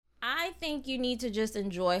I think you need to just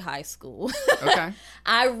enjoy high school. Okay.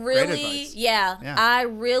 I Great really, advice. yeah, Yeah. I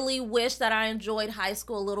really wish that I enjoyed high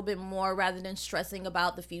school a little bit more rather than stressing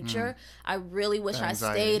about the future. I really wish That I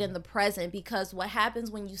anxiety. stayed in the present, because what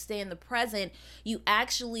happens when you stay in the present, you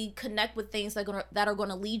actually connect with things that are going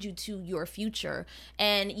to lead you to your future.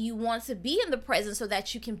 And you want to be in the present so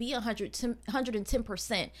that you can be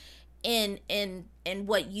 110% in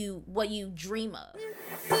what you dream of.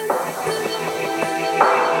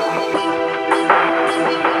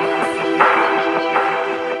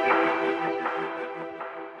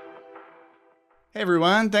 Hey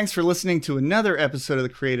everyone, thanks for listening to another episode of The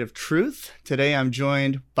Creative Truth. Today I'm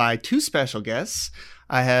joined by two special guests.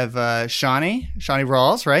 I have Shaunii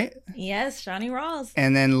Rawls, right? Yes, Shaunii Rawls.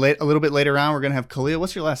 And then a little bit later on, we're going to have Khalil.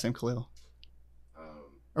 What's your last name, Khalil?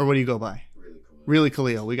 Or what do you go by? Really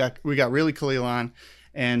Khalil. We got Really Khalil on,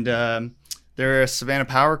 and they're a Savannah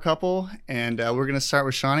Power couple, and we're going to start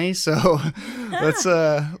with Shaunii. So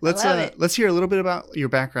let's hear a little bit about your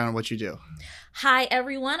background and what you do. Hi,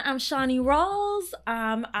 everyone. I'm Shaunii Rawls.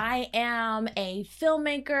 I am a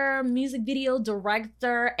filmmaker, music video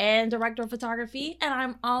director, and director of photography. And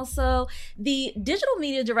I'm also the digital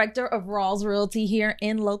media director of Rawls Realty here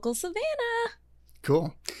in local Savannah.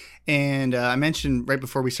 Cool. And I mentioned right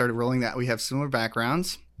before we started rolling that we have similar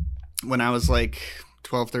backgrounds. When I was like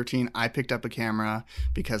 12, 13, I picked up a camera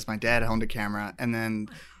because my dad owned a camera. And then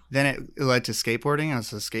it led to skateboarding. I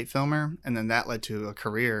was a skate filmer, and then that led to a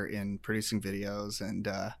career in producing videos.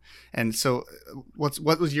 And so,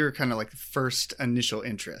 what was your kind of like first initial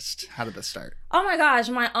interest? How did this start? Oh my gosh,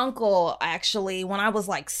 my uncle actually, when I was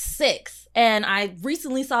like 6, and I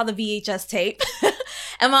recently saw the VHS tape.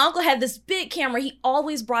 And my uncle had this big camera. He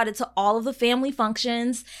always brought it to all of the family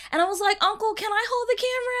functions. And I was like, Uncle, can I hold the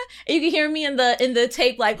camera? And you could hear me in the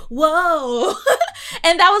tape like, whoa.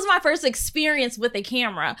 And that was my first experience with a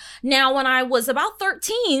camera. Now, when I was about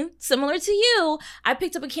 13, similar to you, I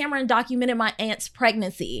picked up a camera and documented my aunt's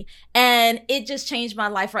pregnancy. And it just changed my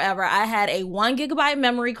life forever. I had a 1 gigabyte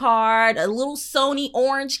memory card, a little Sony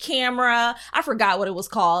orange camera. I forgot what it was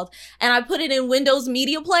called. And I put it in Windows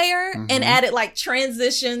Media Player and added like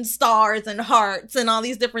transition stars and hearts and all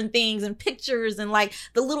these different things and pictures and like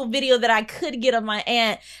the little video that I could get of my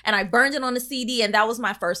aunt. And I burned it on a CD, and that was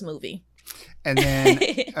my first movie. And then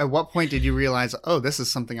at what point did you realize, oh, this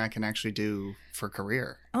is something I can actually do for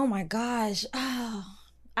career? Oh my gosh. Oh,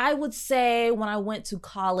 I would say when I went to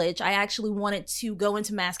college, I actually wanted to go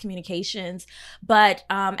into mass communications. But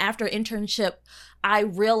after internship, I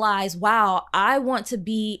realized, wow, I want to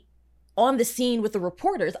be on the scene with the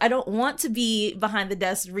reporters. I don't want to be behind the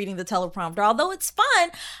desk reading the teleprompter. Although it's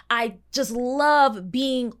fun, I just love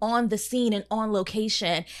being on the scene and on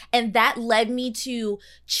location. And that led me to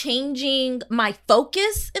changing my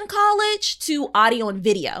focus in college to audio and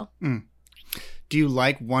video. Do you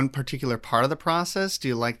like one particular part of the process? Do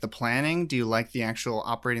you like the planning? Do you like the actual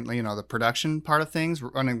operating, the production part of things,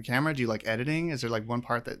 running the camera? Do you like editing? Is there like one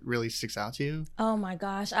part that really sticks out to you? Oh my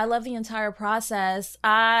gosh, I love the entire process.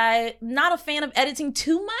 I'm not a fan of editing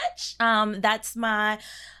too much. That's my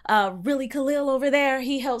Really Khalil over there.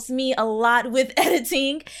 He helps me a lot with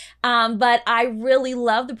editing. But I really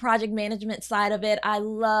love the project management side of it. I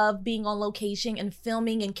love being on location and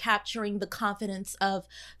filming and capturing the confidence of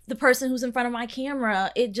the person who's in front of my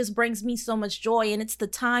camera. It just brings me so much joy. And it's the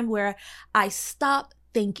time where I stop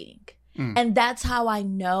thinking. And that's how I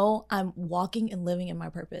know I'm walking and living in my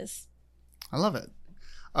purpose. I love it.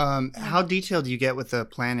 How detailed do you get with the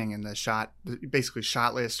planning and the shot, basically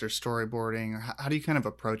shot list or storyboarding? Or how do you kind of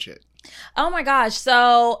approach it? Oh my gosh.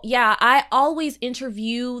 So yeah, I always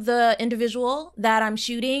interview the individual that I'm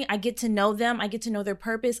shooting. I get to know them. I get to know their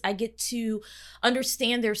purpose. I get to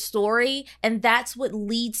understand their story. And that's what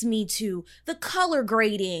leads me to the color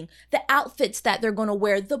grading, the outfits that they're going to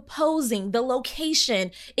wear, the posing, the location.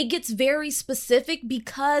 It gets very specific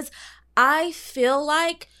because I feel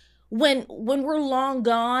like when we're long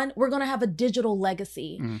gone, we're going to have a digital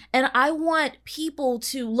legacy. And I want people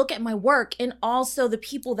to look at my work and also the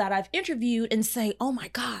people that I've interviewed and say, oh my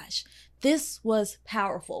gosh, this was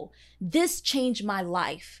powerful. This changed my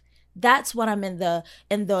life. That's what I'm in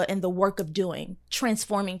the work of doing,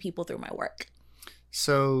 transforming people through my work.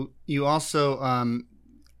 So you also,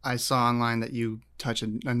 I saw online that you touch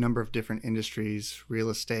a number of different industries,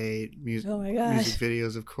 real estate, music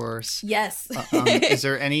videos, of course. Yes. Is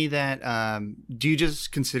there any that, do you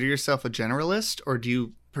just consider yourself a generalist, or do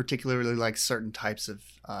you particularly like certain types of,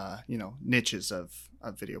 niches of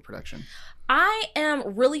video production? I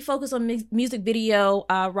am really focused on music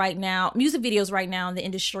videos right now in the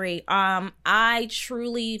industry. I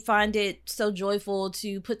truly find it so joyful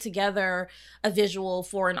to put together a visual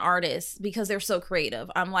for an artist because they're so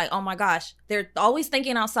creative. I'm like, oh my gosh, they're always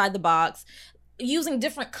thinking outside the box, using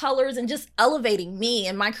different colors and just elevating me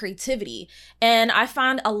and my creativity. And I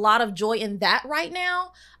find a lot of joy in that right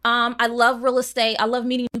now. I love real estate. I love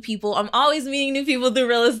meeting new people. I'm always meeting new people through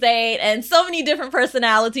real estate and so many different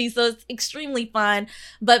personalities. So it's extremely fun.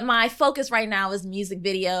 But my focus right now is music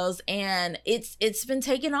videos, and it's been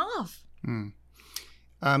taking off.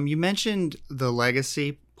 You mentioned the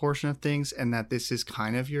legacy portion of things and that this is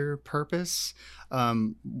kind of your purpose.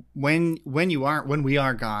 When we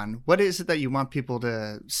are gone, what is it that you want people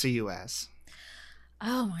to see you as?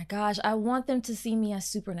 Oh my gosh, I want them to see me as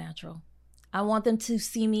supernatural. I want them to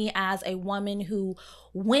see me as a woman who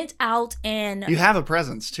went out and... You have a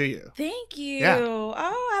presence to you. Thank you. Yeah. Oh,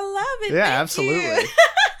 I love it. Yeah, Thank absolutely. You.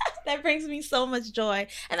 That brings me so much joy.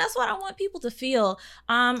 And that's what I want people to feel.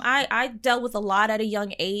 I dealt with a lot at a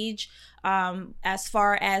young age. As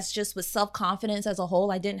far as just with self-confidence as a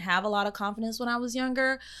whole, I didn't have a lot of confidence when I was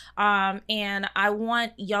younger. And I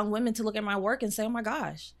want young women to look at my work and say, oh my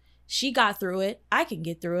gosh, she got through it. I can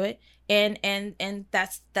get through it. And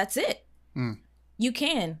that's it. You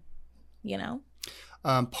can,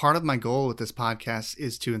 Part of my goal with this podcast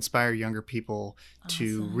is to inspire younger people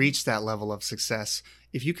to reach that level of success.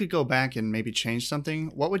 If you could go back and maybe change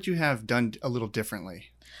something, what would you have done a little differently?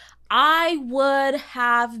 I would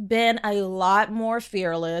have been a lot more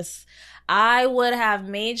fearless. I would have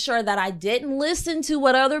made sure that I didn't listen to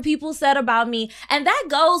what other people said about me. And that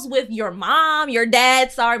goes with your mom, your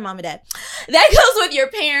dad. Sorry, mom and dad. That goes with your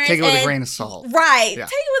parents. Take it with a grain of salt. Right. Yeah.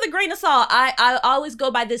 Take it with a grain of salt. I always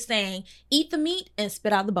go by this saying, eat the meat and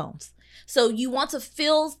spit out the bones. So you want to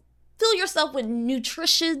fill yourself with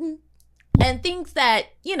nutrition and things that,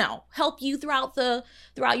 help you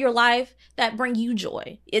throughout your life, that bring you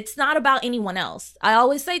joy. It's not about anyone else. I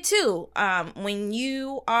always say too, when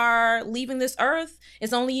you are leaving this earth,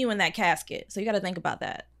 it's only you in that casket. So you got to think about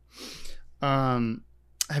that.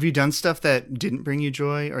 Have you done stuff that didn't bring you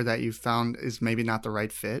joy or that you found is maybe not the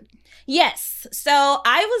right fit? Yes. So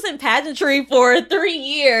I was in pageantry for 3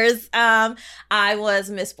 years. I was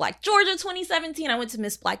Miss Black Georgia 2017. I went to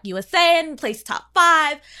Miss Black USA and placed top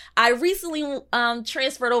 5. I recently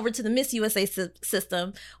transferred over to the Miss USA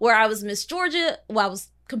system where I was Miss Georgia. Well, I was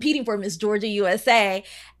competing for Miss Georgia USA.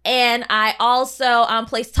 And I also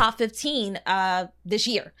placed top 15 this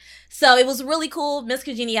year. So it was really cool, Miss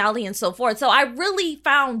Congeniality and so forth. So I really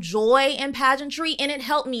found joy in pageantry and it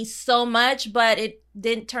helped me so much, but it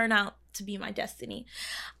didn't turn out to be my destiny.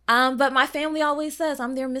 But my family always says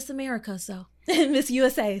I'm their Miss America, so Miss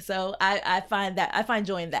USA. So I find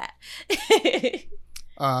joy in that.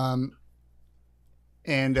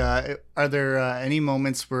 And are there any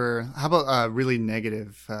moments where, how about really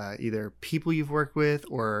negative, either people you've worked with,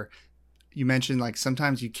 or you mentioned like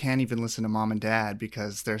sometimes you can't even listen to mom and dad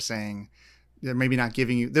because they're saying they're maybe not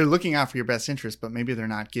giving you, they're looking out for your best interest, but maybe they're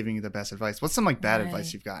not giving you the best advice. What's some like bad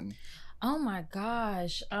advice you've gotten? Oh my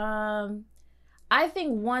gosh. I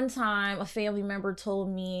think one time a family member told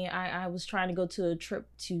me I was trying to go to a trip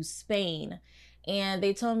to Spain. And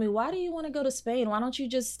they told me, why do you want to go to Spain? Why don't you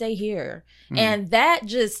just stay here? And that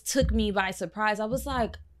just took me by surprise. I was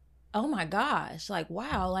like, oh my gosh, like,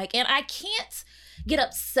 wow. Like, and I can't get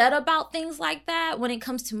upset about things like that when it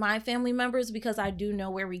comes to my family members because I do know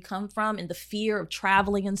where we come from and the fear of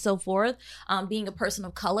traveling and so forth, being a person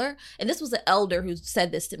of color. And this was an elder who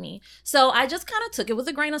said this to me. So I just kind of took it with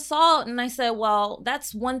a grain of salt. And I said, well,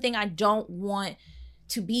 that's one thing I don't want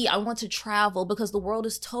to be. I want to travel because the world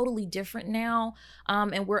is totally different now.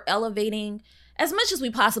 And we're elevating as much as we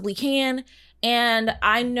possibly can. And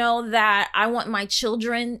I know that I want my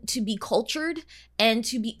children to be cultured and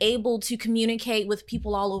to be able to communicate with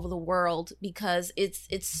people all over the world because it's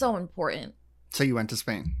so important. So you went to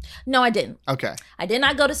Spain? No, I didn't. Okay. I did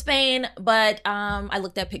not go to Spain, but I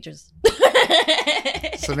looked at pictures.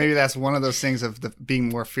 So maybe that's one of those things of being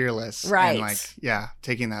more fearless. Right. And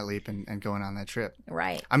taking that leap and going on that trip.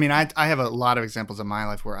 Right. I mean, I have a lot of examples in my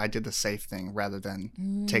life where I did the safe thing rather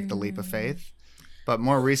than take the leap of faith. But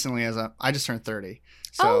more recently, I just turned 30.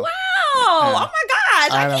 So, oh, wow. Oh, my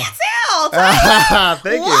gosh. I can't tell.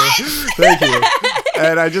 Thank you. Thank you.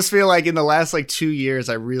 And I just feel like in the last 2 years,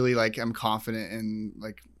 I really am confident in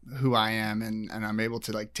who I am and I'm able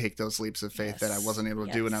to take those leaps of faith that I wasn't able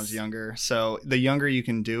to do when I was younger. So the younger you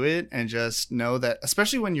can do it and just know that,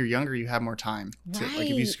 especially when you're younger, you have more time. Right. If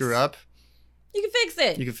you screw up, You can fix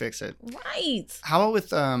it. You can fix it. Right. How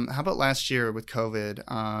about last year with COVID,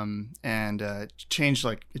 and it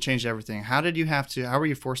changed everything. How were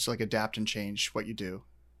you forced to like adapt and change what you do?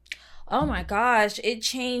 Oh my gosh, it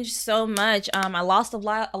changed so much. I lost a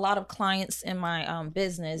lot of clients in my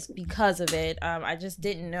business because of it. I just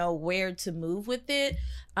didn't know where to move with it.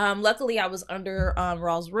 Luckily, I was under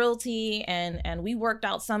Rawls Realty, and we worked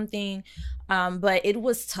out something. But it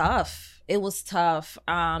was tough. It was tough.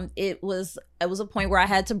 It was a point where I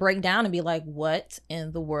had to break down and be like, what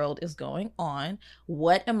in the world is going on?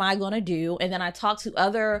 What am I going to do? And then I talked to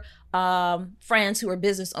other friends who are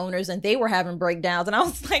business owners, and they were having breakdowns. And I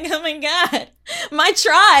was like, oh my God, my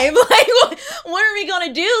tribe. Like, what are we going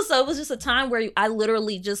to do? So it was just a time where I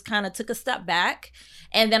literally just kind of took a step back.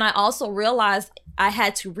 And then I also realized I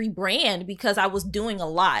had to rebrand because I was doing a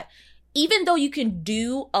lot. Even though you can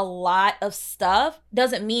do a lot of stuff,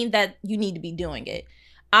 doesn't mean that you need to be doing it.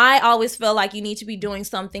 I always feel like you need to be doing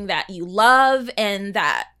something that you love and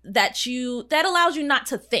that allows you not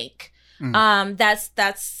to think.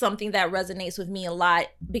 That's something that resonates with me a lot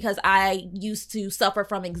because I used to suffer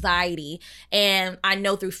from anxiety, and I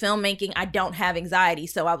know through filmmaking I don't have anxiety.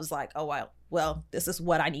 So I was like, oh well, this is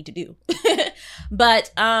what I need to do.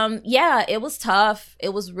 But yeah, it was tough.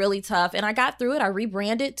 It was really tough. And I got through it. I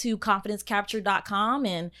rebranded to confidencecapture.com,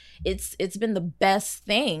 and it's been the best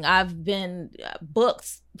thing. I've been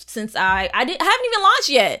booked since I haven't even launched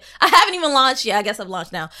yet. I guess I've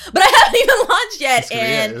launched now, but I haven't even launched yet.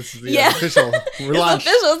 And it's official. We're launched.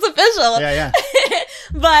 It's official. Yeah.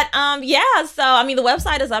 But yeah, so I mean the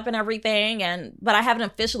website is up and everything, but I haven't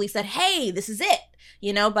officially said, hey, this is it.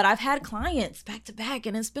 But I've had clients back to back,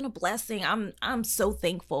 and it's been a blessing. I'm so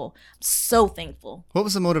thankful. So thankful. What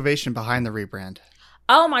was the motivation behind the rebrand?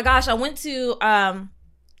 Oh my gosh, I went to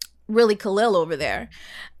really Khalil over there,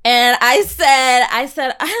 and I said I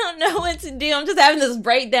don't know what to do. I'm just having this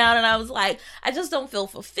breakdown, and I was like, I just don't feel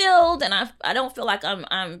fulfilled, and I don't feel like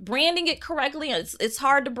I'm branding it correctly. It's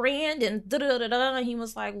hard to brand, and da-da-da-da. And he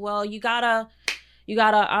was like, well, you gotta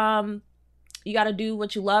do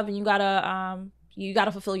what you love, and you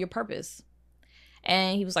gotta fulfill your purpose.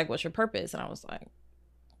 And he was like, what's your purpose? And I was like,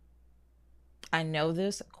 I know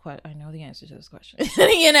the answer to this question,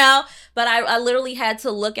 but I literally had to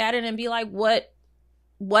look at it and be like, what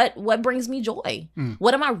brings me joy?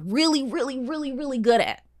 What am I really, really, really, really good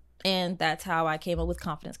at? And that's how I came up with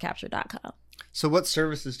confidencecapture.com. So what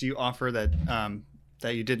services do you offer that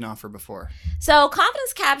you didn't offer before? So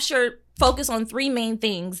Confidence Capture focus on three main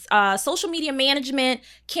things: social media management,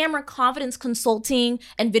 camera confidence consulting,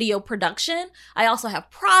 and video production. I also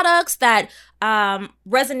have products that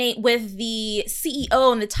resonate with the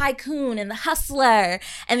CEO and the tycoon and the hustler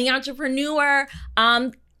and the entrepreneur,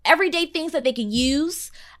 everyday things that they can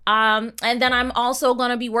use. And then I'm also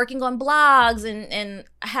going to be working on blogs and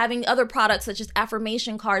having other products such as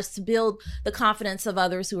affirmation cards to build the confidence of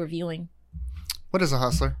others who are viewing. What is a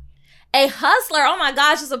hustler? A hustler, oh my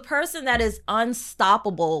gosh, is a person that is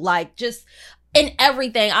unstoppable, like just in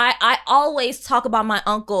everything. I always talk about my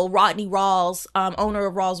uncle, Rodney Rawls, owner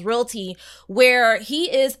of Rawls Realty, where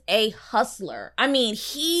he is a hustler. I mean,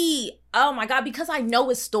 oh my God, because I know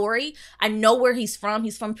his story. I know where he's from.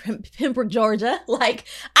 He's from Pembroke, Georgia. Like,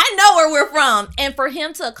 I know where we're from. And for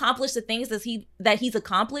him to accomplish the things that he's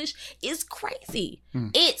accomplished is crazy.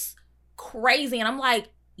 It's crazy. And I'm like,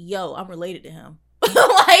 yo, I'm related to him.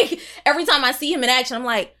 Like, every time I see him in action, I'm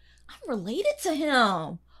like, I'm related to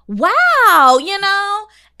him. Wow,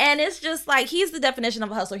 And it's just like, he's the definition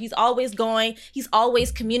of a hustler. He's always going, he's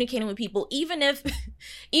always communicating with people. Even if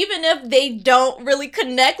they don't really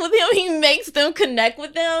connect with him, he makes them connect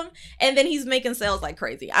with them. And then he's making sales like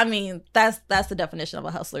crazy. I mean, that's the definition of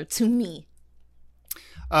a hustler to me.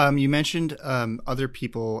 You mentioned other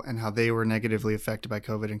people and how they were negatively affected by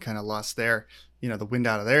COVID and kind of lost the wind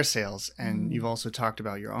out of their sails. And you've also talked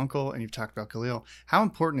about your uncle and you've talked about Khalil. How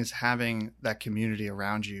important is having that community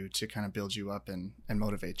around you to kind of build you up and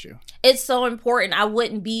motivate you? It's so important. I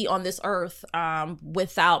wouldn't be on this earth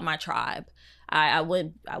without my tribe. I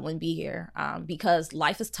wouldn't be here because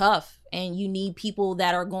life is tough and you need people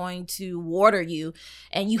that are going to water you,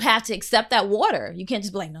 and you have to accept that water. You can't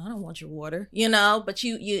just be like, no, I don't want your water, but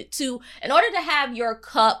in order to have your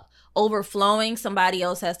cup overflowing, somebody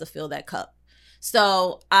else has to fill that cup.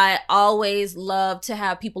 So I always love to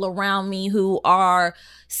have people around me who are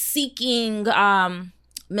seeking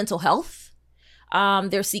mental health.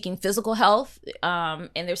 They're seeking physical health, and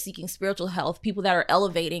they're seeking spiritual health. People that are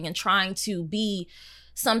elevating and trying to be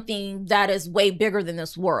something that is way bigger than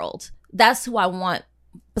this world. That's who I want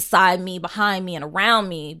beside me, behind me, and around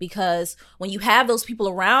me. Because when you have those people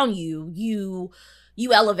around you, you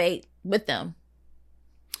elevate with them.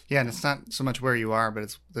 Yeah, and it's not so much where you are, but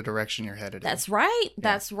it's the direction you're headed. That's right. Yeah.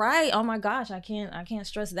 That's right. Oh my gosh, I can't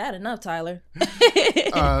stress that enough, Tyler.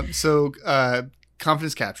 So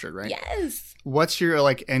confidence captured, right? Yes. What's your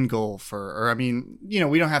like end goal for? Or I mean,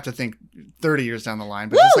 we don't have to think 30 years down the line,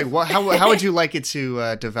 but just like how would you like it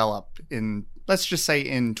to develop in, let's just say,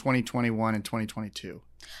 in 2021 and 2022?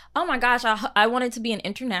 Oh my gosh, I want it to be an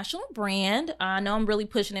international brand. I know I'm really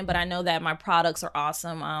pushing it, but I know that my products are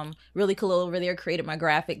awesome. Really Khalil over there created my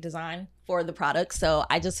graphic design for the products. So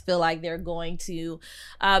I just feel like they're going to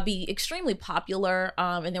be extremely popular.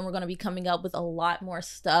 And then we're going to be coming up with a lot more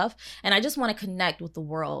stuff. And I just want to connect with the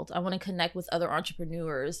world. I want to connect with other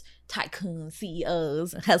entrepreneurs, tycoons,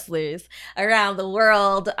 CEOs, hustlers around the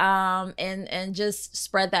world, and just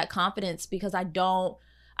spread that confidence, because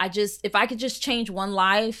if I could just change one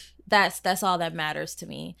life, that's all that matters to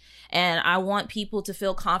me. And I want people to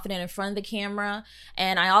feel confident in front of the camera.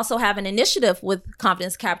 And I also have an initiative with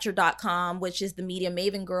confidencecapture.com, which is the Media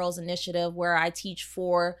Maven Girls initiative, where I teach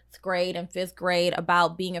 4th grade and 5th grade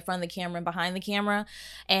about being in front of the camera and behind the camera,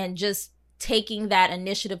 and just taking that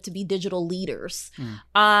initiative to be digital leaders.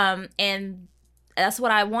 And that's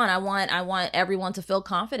what I want. I want everyone to feel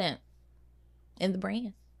confident in the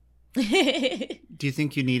brand. Do you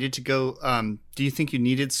think you needed to go? Do you think you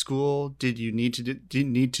needed school? Did you need to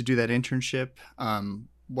do that internship?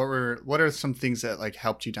 What are some things that like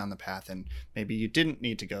helped you down the path, and maybe you didn't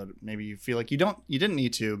need to go? Maybe you feel like you didn't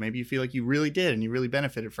need to. Maybe you feel like you really did and you really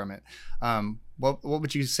benefited from it. What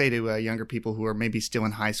would you say to younger people who are maybe still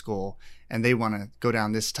in high school and they want to go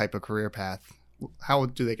down this type of career path? How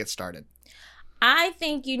do they get started? I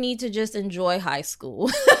think you need to just enjoy high school.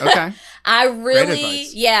 Okay. I really, great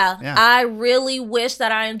advice. Yeah, I really wish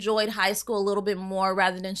that I enjoyed high school a little bit more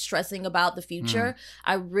rather than stressing about the future.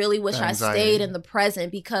 I really wish I stayed in the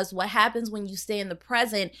present, because what happens when you stay in the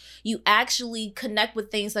present, you actually connect with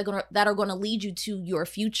things that are going to lead you to your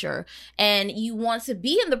future. And you want to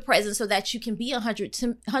be in the present so that you can be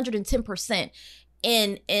 110%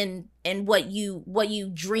 in what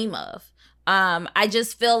you dream of. I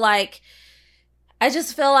just feel like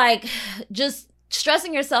just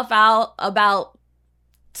stressing yourself out about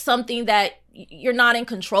something that you're not in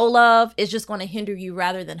control of is just going to hinder you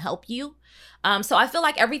rather than help you. So I feel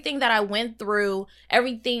like everything that I went through,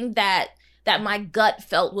 everything that my gut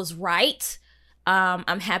felt was right,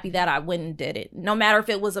 I'm happy that I went and did it, no matter if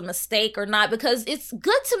it was a mistake or not, because it's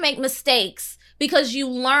good to make mistakes, because you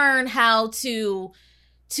learn how to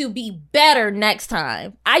be better next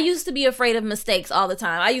time. I used to be afraid of mistakes all the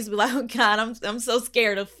time. I used to be like, oh God, I'm so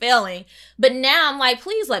scared of failing. But now I'm like,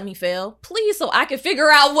 please let me fail. Please, so I can figure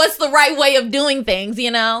out what's the right way of doing things,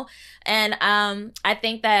 And I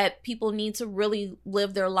think that people need to really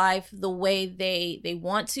live their life the way they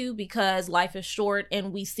want to, because life is short.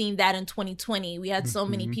 And we've seen that in 2020. We had so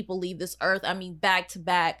many people leave this earth, back to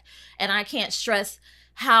back. And I can't stress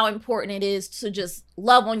how important it is to just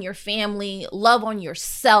love on your family, love on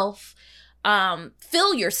yourself,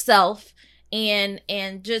 feel yourself, and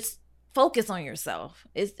just focus on yourself.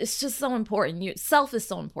 It's just so important. Yourself is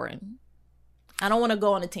so important. I don't want to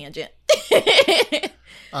go on a tangent.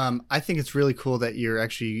 I think it's really cool that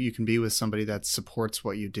you can be with somebody that supports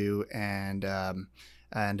what you do, and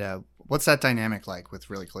what's that dynamic like with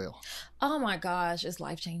Really Khalil? Oh my gosh, it's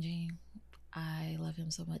life-changing. I love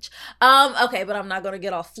him so much. Okay, but I'm not gonna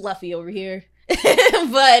get all fluffy over here.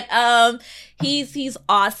 But he's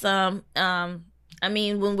awesome.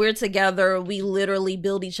 When we're together, we literally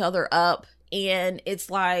build each other up, and it's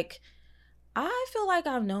like, I feel like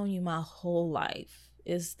I've known you my whole life.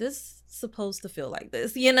 Is this supposed to feel like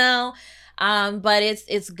this? But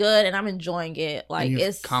it's good, and I'm enjoying it. Like,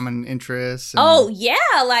 it's common interests. Oh yeah,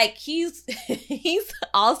 like he's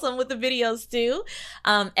awesome with the videos too,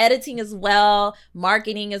 editing as well,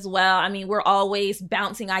 marketing as well. We're always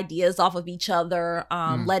bouncing ideas off of each other,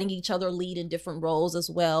 letting each other lead in different roles as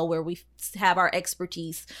well, where we have our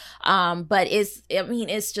expertise. But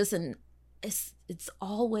it's just it's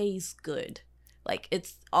always good. Like,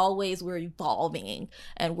 it's always, we're evolving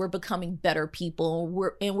and we're becoming better people.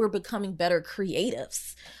 We're becoming better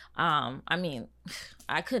creatives. I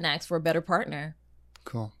couldn't ask for a better partner.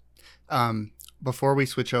 Cool. Before we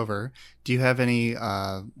switch over, do you have any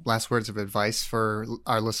last words of advice for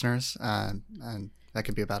our listeners? And that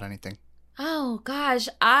could be about anything. Oh gosh,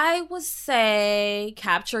 I would say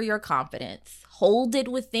capture your confidence. Hold it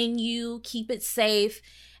within you. Keep it safe.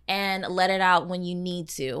 And let it out when you need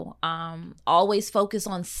to. Always focus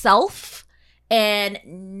on self, and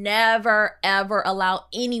never, ever allow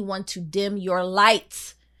anyone to dim your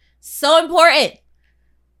light. So important.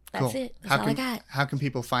 That's it. That's all I got. How can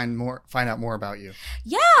people find out more about you?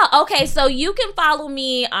 Yeah. Okay. So you can follow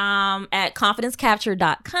me at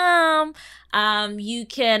confidencecapture.com. You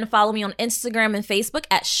can follow me on Instagram and Facebook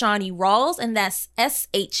at Shaunii Rawls, and that's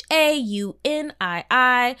SHAUNII.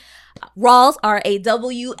 Rawls,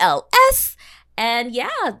 RAWLS. And yeah,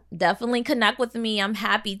 definitely connect with me. I'm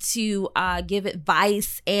happy to give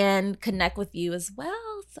advice and connect with you as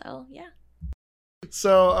well. So yeah.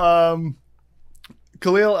 So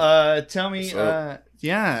Khalil, tell me,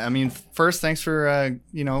 first, thanks for,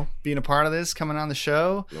 being a part of this, coming on the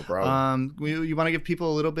show. No problem. You want to give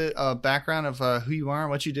people a little bit of background of who you are and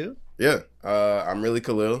what you do? Yeah. I'm really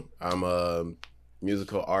Khalil. I'm a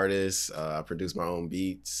musical artist. I produce my own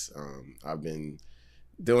beats. I've been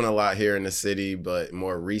doing a lot here in the city, but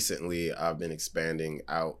more recently, I've been expanding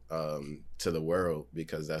out to the world,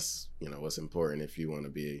 because that's, what's important if you want to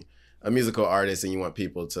be a musical artist and you want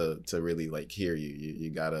people to really like hear you. You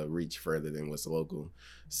gotta reach further than what's local.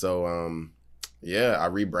 So I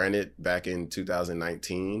rebranded back in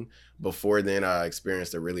 2019. Before then, I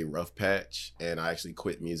experienced a really rough patch, and I actually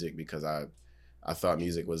quit music because I thought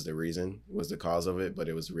music was the cause of it, but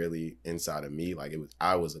it was really inside of me. Like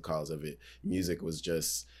I was the cause of it. Music was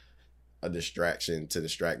just a distraction to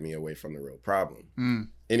distract me away from the real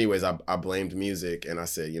problem. Anyways, I blamed music, and I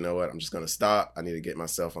said, you know what, I'm just gonna stop. I need to get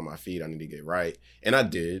myself on my feet. I need to get right. And I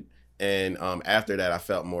did. And after that, I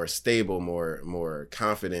felt more stable, more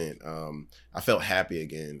confident. I felt happy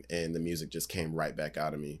again, and the music just came right back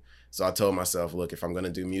out of me. So I told myself, look, if I'm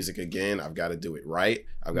gonna do music again, I've got to do it right.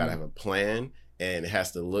 I've got to have a plan, and it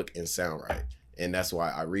has to look and sound right. And that's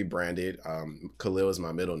why I rebranded. Khalil is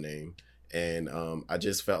my middle name. And I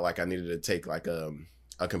just felt like I needed to take like a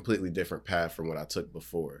completely different path from what I took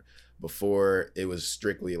before. Before, it was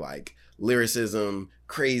strictly like lyricism,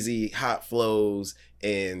 crazy hot flows,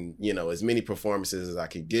 and as many performances as I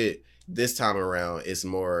could get. This time around, it's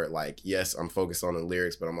more like, yes, I'm focused on the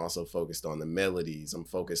lyrics, but I'm also focused on the melodies. I'm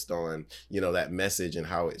focused on that message and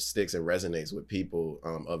how it sticks and resonates with people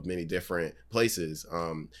of many different places.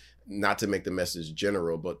 Not to make the message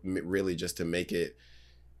general, but really just to make it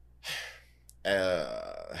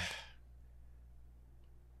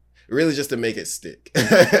really just to make it stick.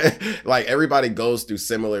 Like everybody goes through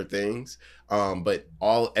similar things, but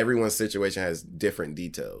everyone's situation has different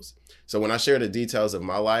details. So when I share the details of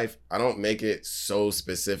my life, I don't make it so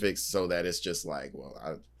specific so that it's just like, well,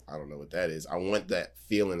 I don't know what that is. I want that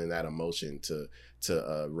feeling and that emotion to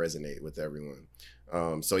resonate with everyone.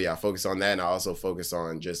 So yeah, I focus on that, and I also focus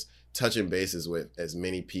on just touching bases with as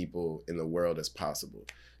many people in the world as possible.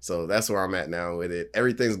 So that's where I'm at now with it.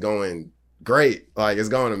 Everything's going great. Like, it's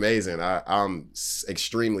going amazing. I'm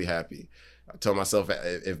extremely happy. I told myself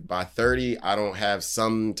if by 30 I don't have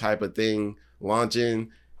some type of thing launching,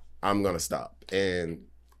 I'm going to stop. And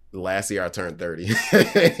last year I turned 30.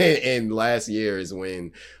 And last year is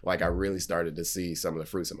when like I really started to see some of the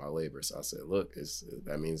fruits of my labor. So I said, look,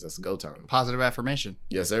 that means that's go time. Positive affirmation.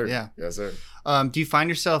 Yes, sir. Yeah. Yes, sir. Do you find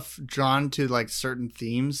yourself drawn to like certain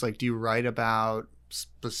themes? Like, do you write about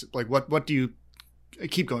like what do you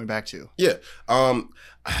keep going back to? Yeah.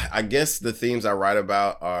 I guess the themes I write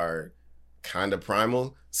about are kind of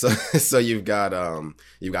primal. So you've got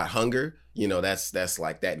hunger. That's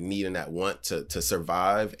like that need and that want to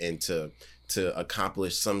survive and to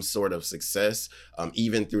accomplish some sort of success,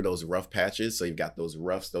 even through those rough patches. So you've got those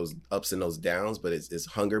roughs, those ups and those downs, but it's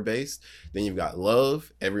hunger based. Then you've got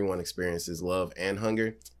love. Everyone experiences love and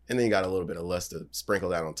hunger. And then you got a little bit of lust to sprinkle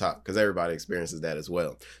that on top, because everybody experiences that as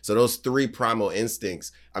well. So those three primal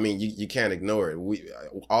instincts, I mean, you can't ignore it.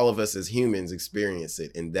 All of us as humans experience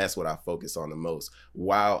it. And that's what I focus on the most,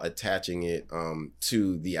 while attaching it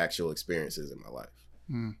to the actual experiences in my life.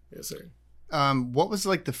 Yes, sir. What was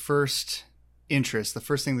like the first interest, the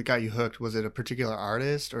first thing that got you hooked? Was it a particular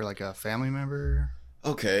artist or like a family member?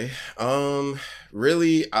 Okay.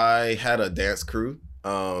 Really, I had a dance crew.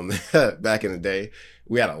 Back in the day,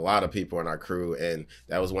 we had a lot of people in our crew, and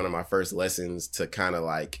that was one of my first lessons to kind of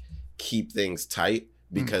like keep things tight,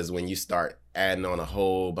 because when you start adding on a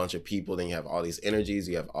whole bunch of people, then you have all these energies,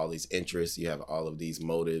 you have all these interests, you have all of these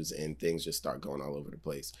motives, and things just start going all over the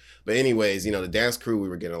place. But anyways, the dance crew, we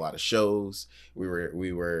were getting a lot of shows. We were, we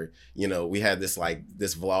had this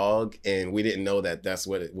vlog, and we didn't know that that's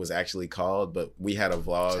what it was actually called, but we had a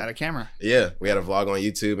vlog. Just had a camera. Yeah. We had a vlog on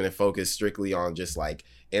YouTube, and it focused strictly on just like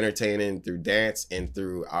entertaining through dance and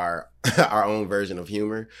through our own version of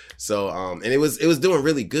humor. So and it was doing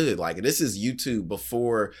really good. Like, this is YouTube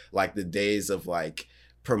before like the days of like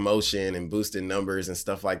promotion and boosting numbers and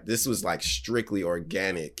stuff like this was like strictly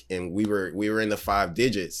organic, and we were in the 5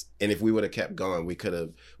 digits, and if we would have kept going, we could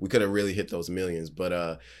have really hit those millions. But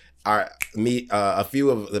a few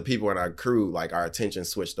of the people in our crew, like our attention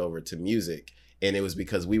switched over to music, and it was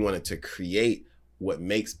because we wanted to create what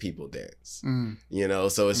makes people dance. You know,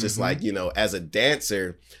 so it's just like, you know, as a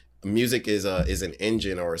dancer, music is an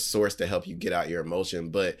engine or a source to help you get out your emotion,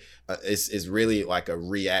 but it's really like a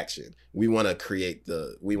reaction. We want to create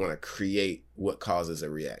what causes a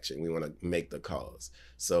reaction. We want to make the cause.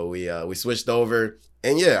 So we switched over,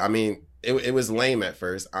 and yeah, I mean, it was lame at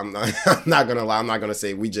first. I'm not gonna lie. I'm not gonna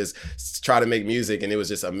say we just try to make music and it was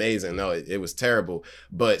just amazing. No, it was terrible.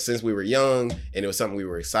 But since we were young and it was something we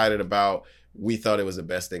were excited about, we thought it was the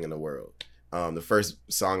best thing in the world. The first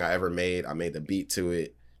song I ever made, I made the beat to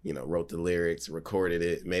it, you know, wrote the lyrics, recorded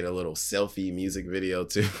it, made a little selfie music video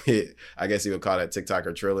to it. I guess you would call that TikTok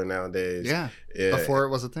or Triller nowadays. Yeah. Before it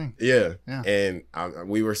was a thing. Yeah. And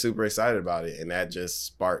we were super excited about it. And that just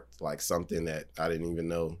sparked like something that I didn't even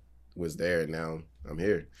know was there. And now I'm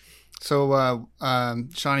here. So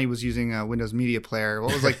Shaunii was using a Windows Media Player.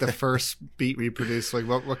 What was like the first beat we produced? Like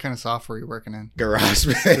what kind of software were you working in?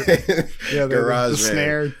 GarageBand. Yeah, the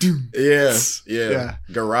snare. Yeah.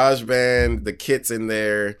 GarageBand, the kits in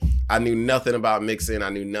there. I knew nothing about mixing. I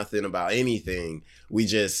knew nothing about anything. We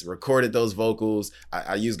just recorded those vocals.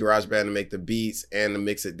 I used GarageBand to make the beats and to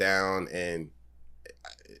mix it down. And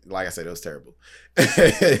like I said, it was terrible. I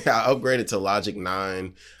upgraded to Logic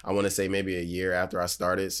 9, I want to say maybe a year after I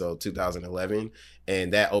started, so 2011,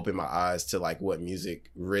 and that opened my eyes to like what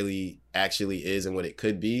music really actually is and what it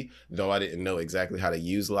could be. Though I didn't know exactly how to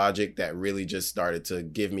use Logic, that really just started to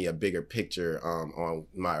give me a bigger picture on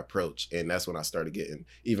my approach, and that's when I started getting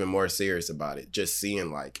even more serious about it. Just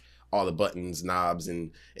seeing like all the buttons, knobs,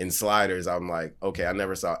 and sliders, I'm like, okay, I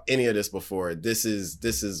never saw any of this before. This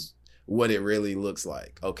is what it really looks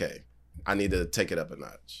like. Okay, I need to take it up a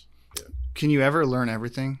notch. Yeah. Can you ever learn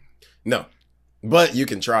everything? No, but you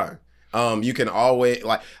can try. You can always,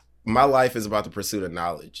 like, my life is about the pursuit of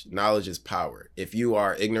knowledge. Knowledge is power. If you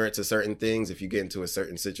are ignorant to certain things, if you get into a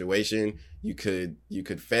certain situation, you could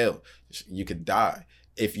fail. You could die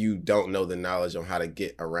if you don't know the knowledge on how to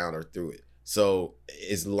get around or through it. So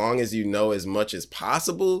as long as you know as much as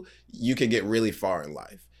possible, you can get really far in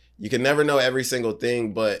life. You can never know every single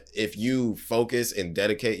thing, but if you focus and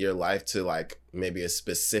dedicate your life to like maybe a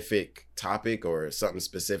specific topic or something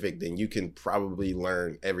specific, then you can probably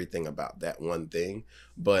learn everything about that one thing.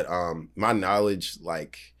 But my knowledge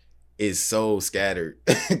like is so scattered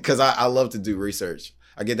because I love to do research.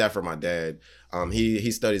 I get that from my dad.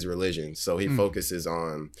 He studies religion, so he focuses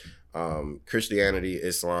on Christianity,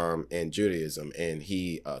 Islam, and Judaism, and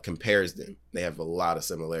he compares them. They have a lot of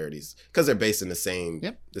similarities because they're based in the same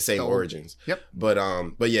origins.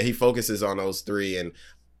 But yeah, he focuses on those three, and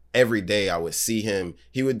every day I would see him.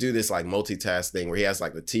 He would do this like multitask thing where he has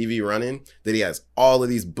like the TV running, then he has all of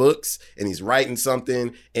these books, and he's writing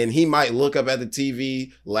something, and he might look up at the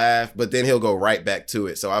TV, laugh, but then he'll go right back to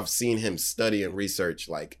it. So I've seen him study and research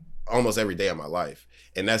like almost every day of my life.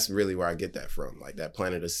 And that's really where I get that from, like that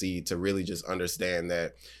planted a seed to really just understand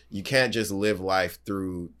that you can't just live life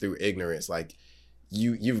through ignorance. Like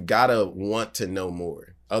you've got to want to know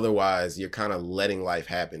more. Otherwise, you're kind of letting life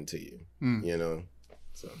happen to you, you know?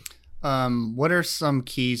 So, what are some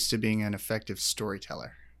keys to being an effective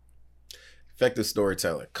storyteller? Effective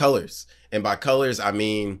storyteller, colors. And by colors, I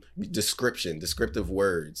mean descriptive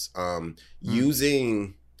words,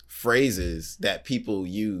 using phrases that people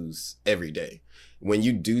use every day. When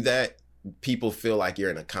you do that, people feel like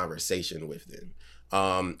you're in a conversation with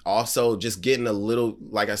them. Also, just getting a little,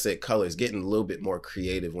 like I said, colors, getting a little bit more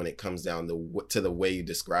creative when it comes down to the way you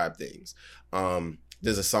describe things.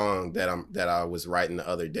 There's a song that I was writing the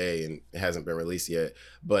other day, and it hasn't been released yet,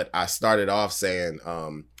 but I started off saying,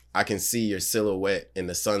 I can see your silhouette in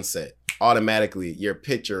the sunset. Automatically, you're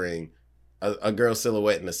picturing a girl's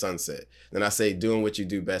silhouette in the sunset. Then I say, doing what you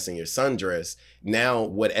do best in your sundress. Now,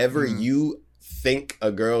 whatever you think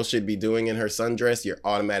a girl should be doing in her sundress, you're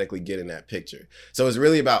automatically getting that picture. So it's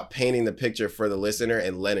really about painting the picture for the listener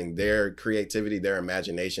and letting their creativity, their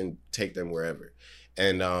imagination take them wherever.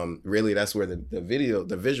 And really that's where the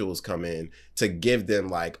visuals come in to give them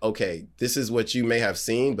like, okay, this is what you may have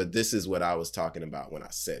seen, but this is what I was talking about when I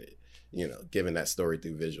said it. You know, giving that story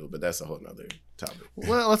through visual, but that's a whole nother topic.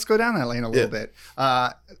 Well, let's go down that lane a little bit.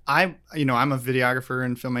 I'm a videographer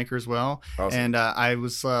and filmmaker as well. Awesome. And I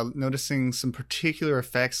was noticing some particular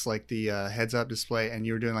effects like the heads up display, and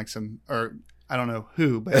you were doing like I don't know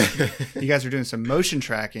who, but you guys are doing some motion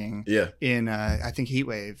tracking. Yeah. In I think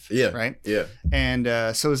Heatwave. Yeah. Right. Yeah.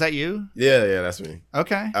 And so is that you? Yeah, that's me.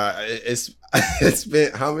 Okay. It's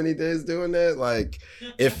been how many days doing that? Like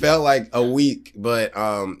it felt like a week, but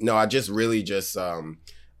no, I just really just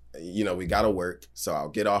we gotta work, so I'll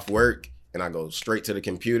get off work and I go straight to the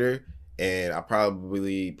computer. And I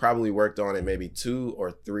probably worked on it maybe 2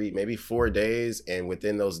 or 3, maybe 4 days. And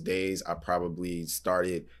within those days, I probably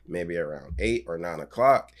started maybe around 8 or 9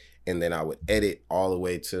 o'clock. And then I would edit all the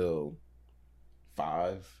way till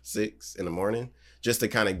 5, 6 in the morning, just to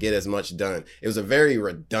kind of get as much done. It was a very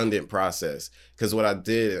redundant process because what I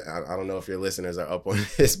did, I don't know if your listeners are up on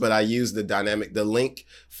this, but I used the link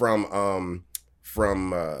from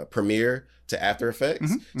Premiere to After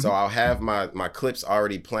Effects. Mm-hmm. So I'll have my clips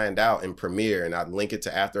already planned out in Premiere, and I'll link it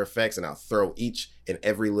to After Effects, and I'll throw each and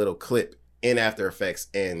every little clip in After Effects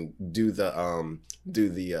and do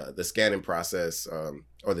the scanning process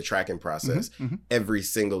or the tracking process every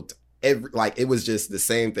single it was just the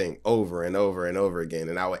same thing over and over and over again.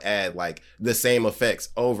 And I would add like the same effects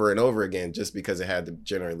over and over again just because it had to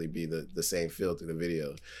generally be the same feel through the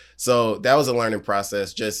video. So that was a learning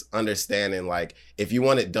process, just understanding like if you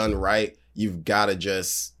want it done right, you've got to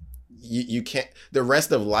just you can't, the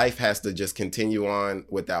rest of life has to just continue on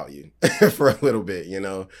without you for a little bit, you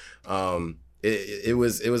know. It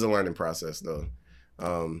was a learning process though.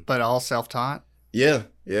 But all self-taught? Yeah.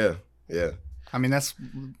 I mean, that's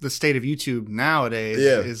the state of YouTube nowadays.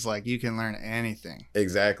 Is like you can learn anything.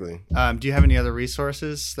 Exactly. Do you have any other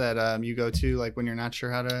resources that you go to like when you're not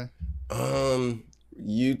sure how to?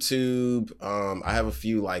 YouTube. I have a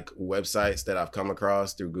few like websites that I've come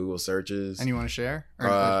across through Google searches. And you want to share?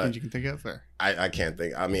 Or things you can think of? Or? I can't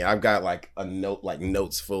think. I mean, I've got like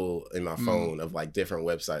notes full in my phone of like different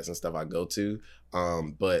websites and stuff I go to.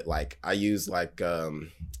 But like I use like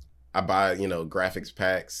I buy, graphics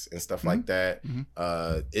packs and stuff like that.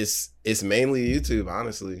 It's mainly YouTube,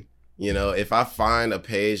 honestly. If I find a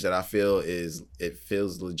page that I feel it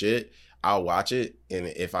feels legit, I'll watch it. And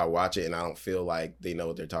if I watch it and I don't feel like they know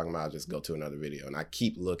what they're talking about, I'll just go to another video. And I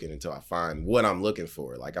keep looking until I find what I'm looking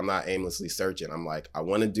for. Like I'm not aimlessly searching. I'm like, I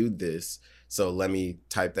want to do this. So let me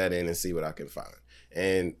type that in and see what I can find.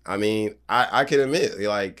 And I mean, I can admit,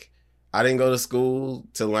 like, I didn't go to school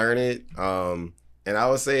to learn it. And I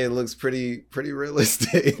would say it looks pretty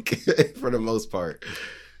realistic for the most part.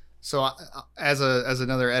 So as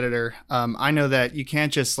another editor, I know that you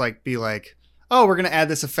can't just like be like, oh, we're going to add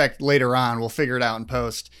this effect later on. We'll figure it out in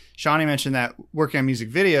post. Shaunii mentioned that working on music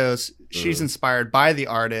videos, she's inspired by the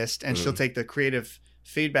artist and she'll take the creative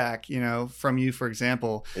feedback, from you, for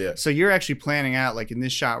example. Yeah. So you're actually planning out like in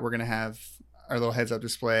this shot, we're going to have our little heads up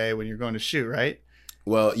display when you're going to shoot, right?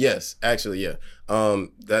 Well, yes, actually, yeah.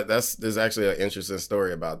 There's actually an interesting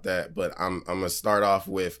story about that, but I'm gonna start off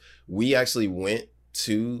with, we actually went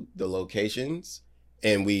to the locations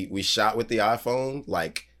and we shot with the iPhone,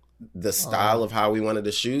 like the style of how we wanted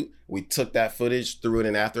to shoot. We took that footage, threw it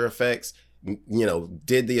in After Effects,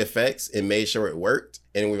 did the effects and made sure it worked.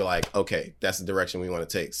 And we were like, okay, that's the direction we want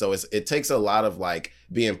to take. So it takes a lot of like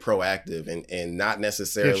being proactive and not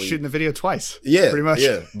necessarily shooting the video twice. Yeah, pretty much.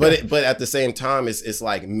 Yeah, but at the same time, it's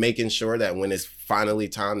like making sure that when it's finally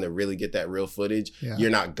time to really get that real footage,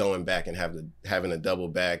 you're not going back and having to double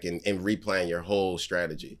back and replan your whole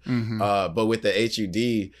strategy. But with the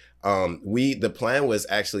HUD, the plan was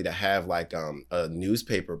actually to have like a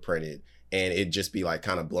newspaper printed. And it'd just be like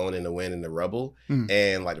kind of blown in the wind in the rubble.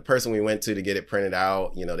 And like the person we went to get it printed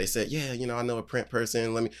out, they said, yeah, I know a print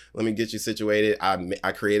person. Let me get you situated.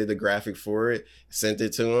 I created the graphic for it, sent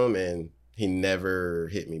it to him, and he never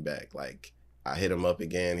hit me back. Like I hit him up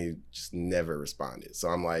again. He just never responded. So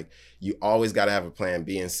I'm like, you always got to have a plan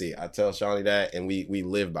B and C. I tell Shaunii that, and we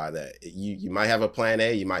live by that. You might have a plan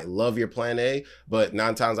A. You might love your plan A, but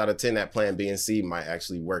 9 times out of 10, that plan B and C might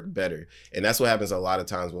actually work better. And that's what happens a lot of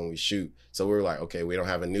times when we shoot. So we were like, okay, we don't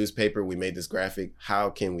have a newspaper. We made this graphic. How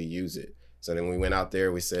can we use it? So then we went out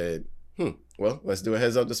there. We said, well, let's do a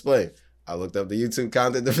heads up display. I looked up the YouTube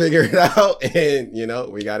content to figure it out, and,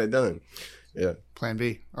 we got it done. Yeah. Plan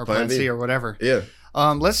B or plan C or whatever. Yeah.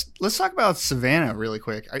 Let's talk about Savannah really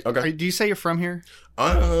quick. Okay. Do you say you're from here?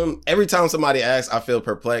 Every time somebody asks, I feel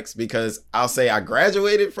perplexed because I'll say I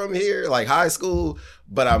graduated from here, like high school,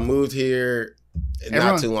 but I moved here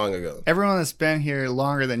not too long ago. Everyone that's been here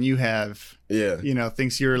longer than you have,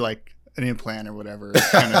 thinks you're like an implant or whatever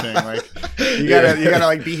kind of thing. Like you gotta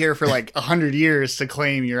like be here for like 100 years to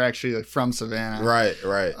claim you're actually like from Savannah. Right.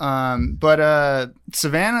 But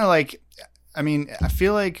Savannah, like, I mean, I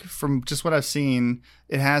feel like from just what I've seen,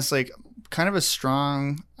 it has like kind of a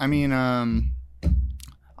strong, I mean,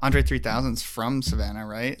 Andre 3000's from Savannah,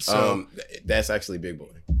 right? So that's actually Big Boy.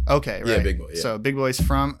 okay, right. Yeah, Big Boy. Yeah. So Big Boy's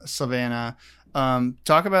from Savannah.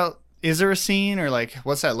 Talk about, is there a scene, or like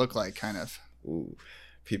what's that look like, kind of? Ooh,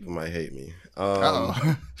 people might hate me.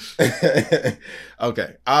 Uh-oh.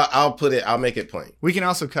 Okay, I'll make it plain. We can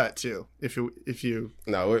also cut too if you.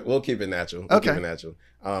 No, we'll keep it natural. Okay. Keep it natural.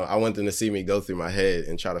 I want them to see me go through my head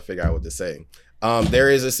and try to figure out what to say. There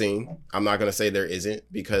is a scene. I'm not going to say there isn't,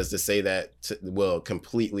 because to say that will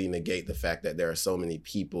completely negate the fact that there are so many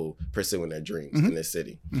people pursuing their dreams in this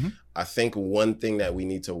city. Mm-hmm. I think one thing that we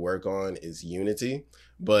need to work on is unity,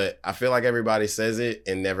 but I feel like everybody says it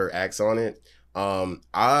and never acts on it.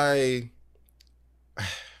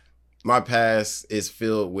 My past is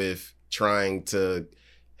filled with trying to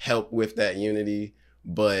help with that unity,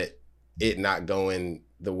 but it not going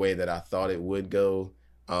the way that I thought it would go.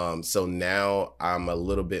 So now I'm a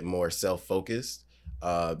little bit more self-focused,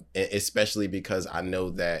 especially because I know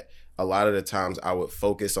that a lot of the times I would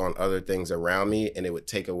focus on other things around me and it would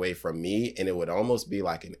take away from me, and it would almost be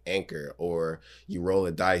like an anchor, or you roll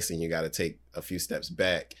a dice and you got to take a few steps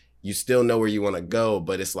back. You still know where you want to go,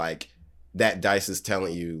 but it's like that dice is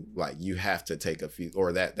telling you like you have to take a few,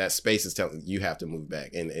 or that space is telling you have to move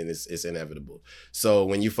back, and it's inevitable. So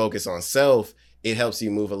when you focus on self, it helps you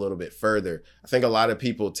move a little bit further. I think a lot of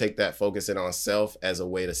people take that focusing on self as a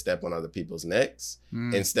way to step on other people's necks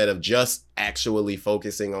instead of just actually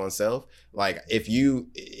focusing on self. Like if you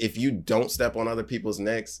don't step on other people's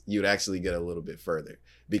necks, you'd actually get a little bit further,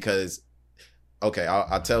 because okay,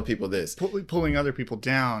 I'll tell people this. Pulling other people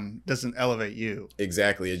down doesn't elevate you.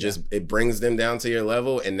 Exactly. It brings them down to your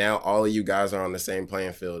level, and now all of you guys are on the same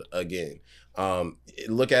playing field again.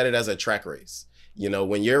 Look at it as a track race. You know,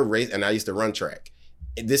 when you're racing, and I used to run track,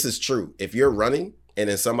 this is true. If you're running and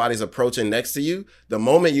then somebody's approaching next to you, the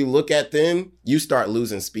moment you look at them, you start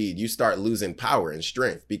losing speed. You start losing power and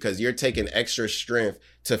strength, because you're taking extra strength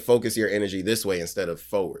to focus your energy this way instead of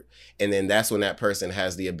forward. And then that's when that person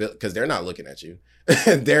has the ability, because they're not looking at you.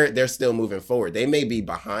 they're still moving forward. They may be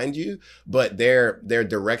behind you, but their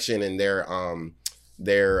direction and their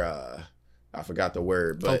I forgot the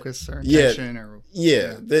word, but focus or attention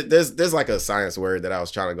there's like a science word that I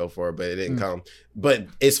was trying to go for, but it didn't come. But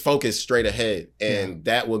it's focused straight ahead, and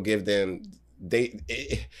that will give them, they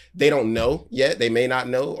don't know yet. They may not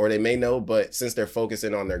know, or they may know, but since they're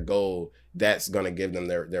focusing on their goal, that's going to give them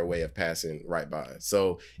their way of passing right by.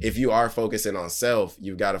 So if you are focusing on self,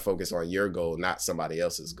 you've got to focus on your goal, not somebody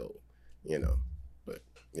else's goal, you know. But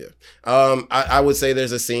yeah, I would say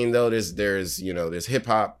there's a scene though. There's hip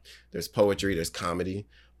hop, there's poetry, there's comedy.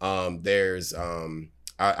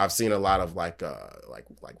 I've seen a lot of like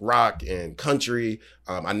rock and country.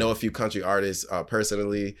 I know a few country artists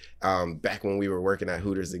personally. Back when we were working at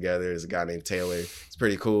Hooters together, there's a guy named Taylor. It's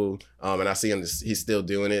pretty cool. And I see him, he's still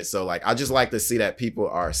doing it. So like, I just like to see that people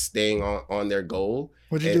are staying on their goal.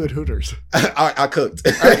 What'd you do at Hooters? I cooked.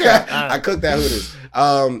 Okay. I cooked at Hooters.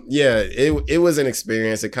 It was an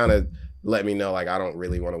experience. It kind of let me know like I don't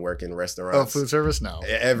really want to work in restaurants. Oh, food service? No.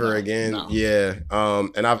 Ever again. No. Yeah.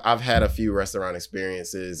 And I've had a few restaurant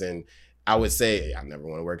experiences, and I would say I never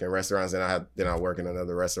want to work in restaurants, and then I work in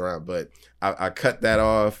another restaurant, but I cut that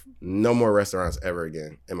off. No more restaurants ever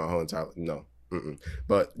again in my whole entire no.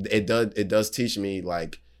 But it does teach me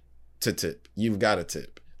like to tip. You've got to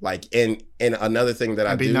tip. Like, and another thing that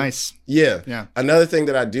I do. Be nice. Yeah. Another thing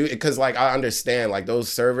that I do, because like I understand like those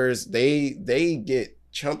servers, they get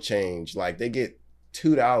chump change, like they get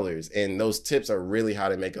 $2, and those tips are really how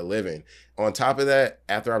to make a living. On top of that,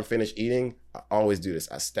 after I'm finished eating, I always do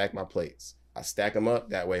this. I stack my plates. I stack them up.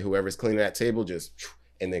 That way, whoever's cleaning that table just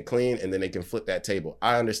and then clean, and then they can flip that table.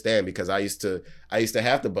 I understand, because I used to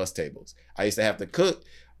have to bus tables. I used to have to cook.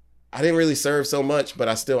 I didn't really serve so much, but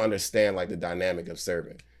I still understand like the dynamic of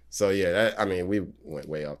serving. So yeah, we went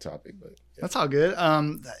way off topic, but yeah. That's all good.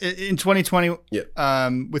 In 2020, with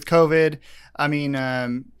COVID,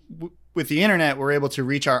 with the internet, we're able to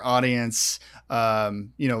reach our audience,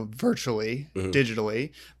 virtually,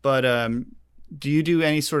 digitally. But do you do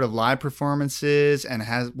any sort of live performances, and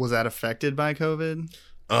was that affected by COVID?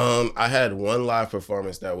 I had one live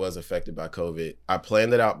performance that was affected by COVID. I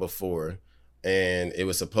planned it out before, and it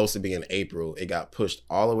was supposed to be in April. It got pushed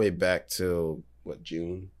all the way back to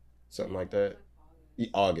June? Something like that.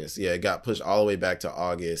 August. Yeah, it got pushed all the way back to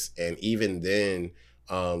August. And even then,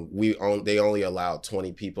 they only allowed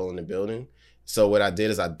 20 people in the building. So what I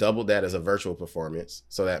did is I doubled that as a virtual performance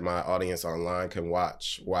so that my audience online can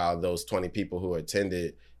watch while those 20 people who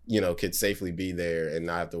attended, could safely be there and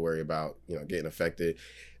not have to worry about, getting affected.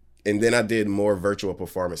 And then I did more virtual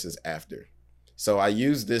performances after. So I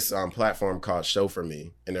use this platform called Show For Me,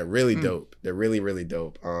 and they're really dope. They're really, really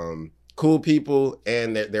dope. Cool people,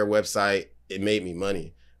 and their website, it made me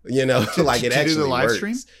money. You know, like it actually do the live works.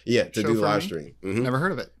 stream? Yeah, to Show do the For live Me? stream. Never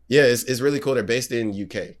heard of it. Yeah, it's really cool. They're based in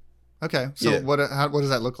UK. Okay, so what does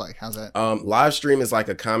that look like? How's that? Live stream is like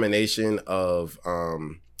a combination of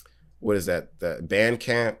what is that? The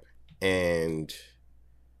Bandcamp and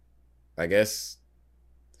I guess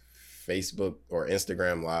Facebook or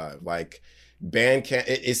Instagram Live. Like Bandcamp,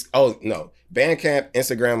 Bandcamp,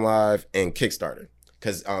 Instagram Live, and Kickstarter.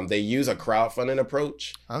 Because they use a crowdfunding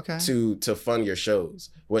approach to fund your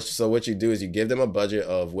shows. So what you do is you give them a budget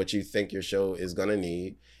of what you think your show is gonna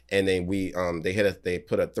need, and then they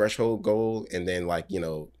put a threshold goal and then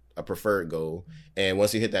a preferred goal. And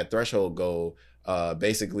once you hit that threshold goal,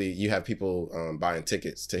 basically you have people buying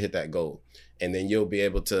tickets to hit that goal, and then you'll be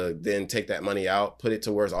able to then take that money out, put it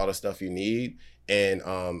towards all the stuff you need. And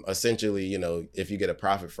essentially, if you get a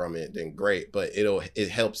profit from it, then great. But it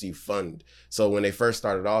helps you fund. So when they first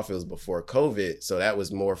started off, it was before COVID. So that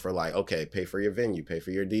was more for pay for your venue, pay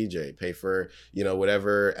for your DJ, pay for,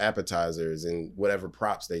 whatever appetizers and whatever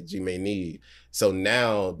props that you may need. So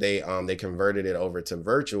now they converted it over to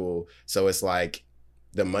virtual. So it's like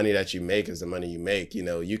the money that you make is the money you make.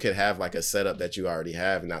 You could have a setup that you already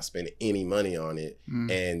have and not spend any money on it.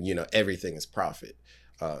 And, everything is profit.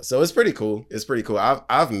 So it's pretty cool. It's pretty cool.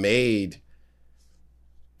 I've made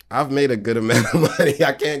a good amount of money.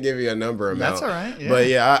 I can't give you a number amount. That's all right. Yeah. But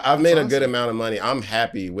yeah, I've made a good amount of money. I'm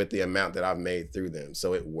happy with the amount that I've made through them.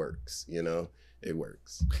 So it works, it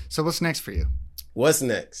works. So what's next for you? What's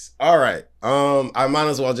next? All right. I might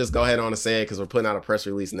as well just go ahead on and say it because we're putting out a press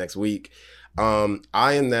release next week. I've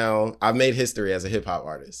made history as a hip hop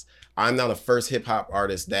artist. I'm now the first hip hop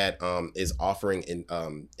artist that is offering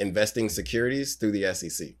investing securities through the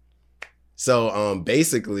SEC. So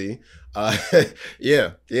basically,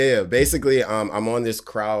 basically, I'm on this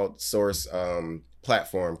crowdsource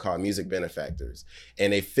platform called Music Benefactors,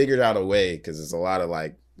 and they figured out a way, because there's a lot of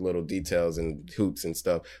little details and hoops and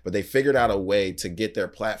stuff, but they figured out a way to get their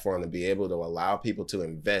platform to be able to allow people to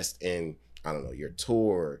invest in, I don't know, your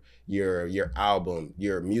tour, your album,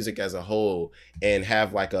 your music as a whole, and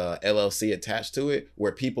have a LLC attached to it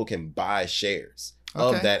where people can buy shares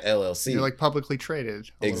of that LLC. You're publicly traded.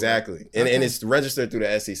 Exactly. And it's registered through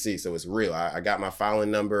the SEC, so it's real. I got my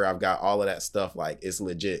filing number. I've got all of that stuff. It's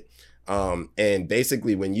legit. And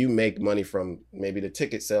basically when you make money from maybe the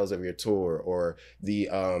ticket sales of your tour or the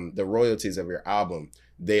royalties of your album,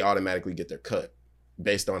 they automatically get their cut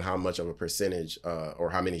based on how much of a percentage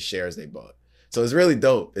or how many shares they bought. So it's really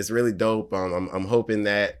dope. It's really dope. I'm hoping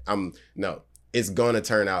that it's going to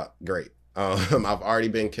turn out great. I've already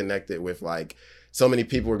been connected with so many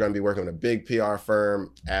people. We're going to be working with a big PR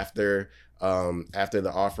firm after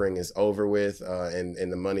the offering is over with and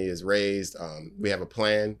the money is raised. We have a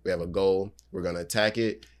plan. We have a goal. We're going to attack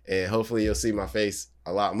it. And hopefully you'll see my face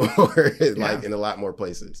a lot more, in a lot more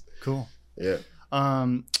places. Cool. Yeah.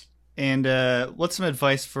 And what's some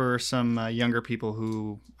advice for some younger people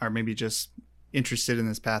who are maybe just interested in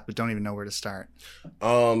this path but don't even know where to start?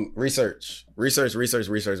 Research.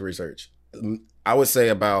 I would say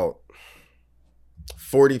about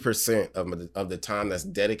 40% of the time that's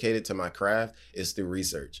dedicated to my craft is through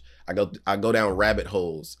research. I go down rabbit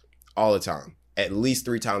holes all the time. At least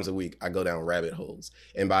 3 times a week, I go down rabbit holes.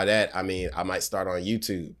 And by that, I mean, I might start on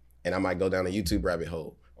YouTube and I might go down a YouTube rabbit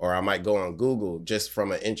hole. Or I might go on Google just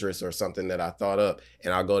from an interest or something that I thought up,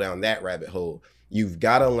 and I'll go down that rabbit hole. You've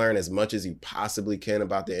got to learn as much as you possibly can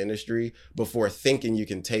about the industry before thinking you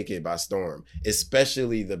can take it by storm,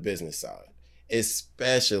 especially the business side.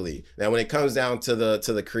 Especially. Now, when it comes down to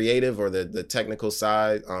the creative or the technical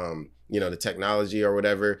side, the technology or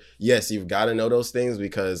whatever, yes, you've got to know those things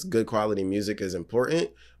because good quality music is important.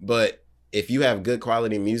 But if you have good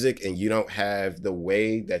quality music and you don't have the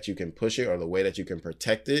way that you can push it or the way that you can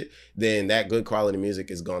protect it, then that good quality music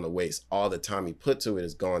is going to waste. All the time you put to it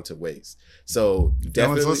is gone to waste. So if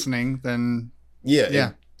definitely, no one's listening, then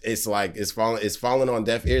it's falling on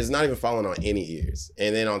deaf ears. It's not even falling on any ears.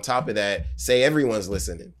 And then on top of that, say everyone's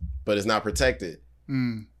listening, but it's not protected.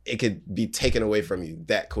 It could be taken away from you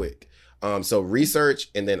that quick. So research,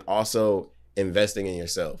 and then also investing in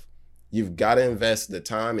yourself. You've got to invest the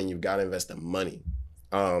time and you've got to invest the money.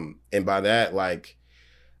 And by that,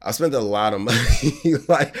 I spent a lot of money.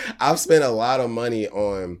 I've spent a lot of money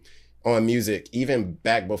on music, even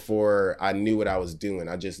back before I knew what I was doing.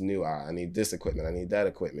 I just knew I need this equipment. I need that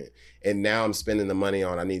equipment. And now I'm spending the money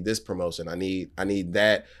on, I need this promotion. I need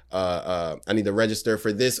that. I need to register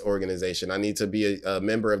for this organization. I need to be a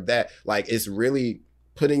member of that. It's really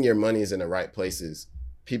putting your monies in the right places,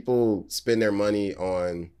 people spend their money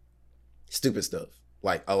on stupid stuff,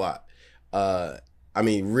 like a lot. I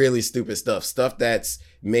mean, really stupid stuff that's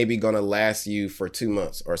maybe going to last you for 2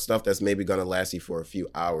 months, or stuff that's maybe going to last you for a few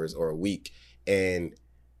hours or a week. And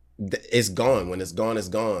it's gone. When it's gone, it's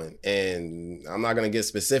gone. And I'm not going to get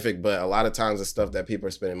specific, but a lot of times the stuff that people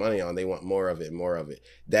are spending money on, they want more of it.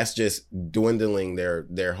 That's just dwindling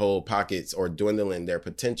their whole pockets, or dwindling their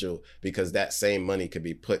potential, because that same money could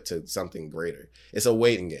be put to something greater. It's a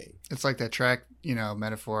waiting game. It's like that track,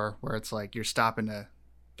 metaphor where it's like you're stopping to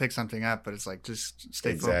pick something up, but it's like just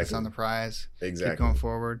stay focused on the prize. Exactly. Keep going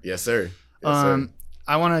forward. Yes, sir. Yes, sir.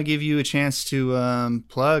 I want to give you a chance to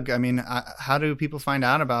plug. I mean, how do people find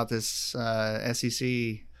out about this SEC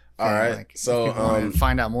thing? All right. Like, so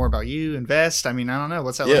find out more about you, invest. I mean, I don't know.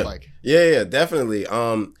 What's that look like? Yeah, definitely.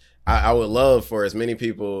 I would love for as many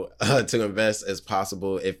people to invest as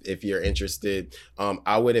possible if you're interested.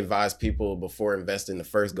 I would advise people before investing to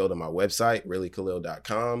first go to my website,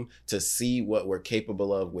 reallykhalil.com, to see what we're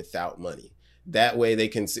capable of without money. That way they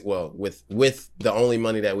can see, with the only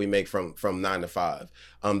money that we make from 9 to 5.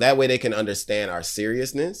 That way they can understand our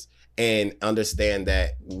seriousness and understand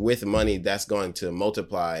that with money, that's going to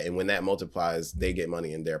multiply. And when that multiplies, they get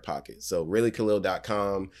money in their pocket. So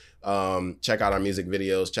reallykhalil.com, check out our music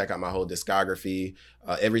videos, check out my whole discography.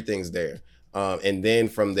 Everything's there. And then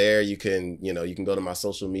from there, you can go to my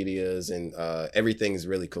social medias, and everything's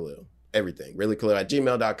Really Khalil. Everything. Really Khalil at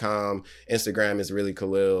gmail.com. Instagram is Really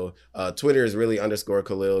Khalil. Twitter is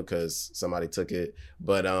Really_Khalil because somebody took it.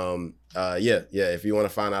 But if you want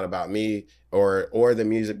to find out about me or the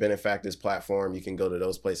Music Benefactors platform, you can go to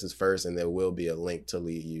those places first, and there will be a link to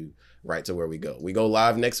lead you right to where we go. We go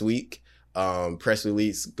live next week. Press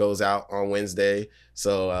release goes out on Wednesday.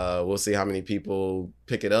 So we'll see how many people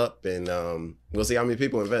pick it up, and we'll see how many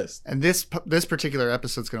people invest. And this particular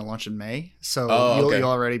episode is going to launch in May, so you'll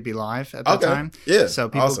already be live at that time. Yeah, so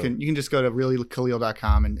people you can just go to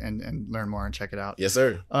reallykhalil.com and learn more and check it out. Yes,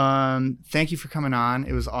 sir. Thank you for coming on.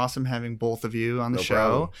 It was awesome having both of you on the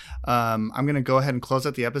show. I'm going to go ahead and close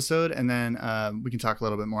out the episode, and then we can talk a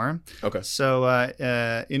little bit more. Okay. So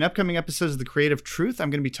in upcoming episodes of The Creative Truth, I'm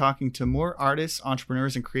going to be talking to more artists,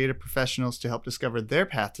 entrepreneurs, and creative professionals to help discover their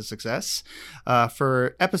path to success.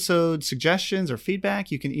 For episode suggestions or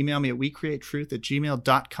feedback, you can email me at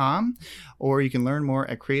wecreatetruth@gmail.com, or you can learn more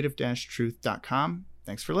at creative-truth.com.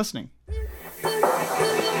 Thanks for listening.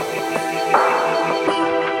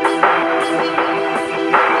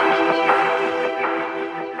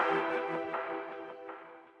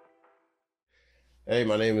 Hey,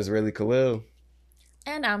 my name is Really Khalil.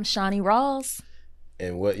 And I'm Shaunii Rawls.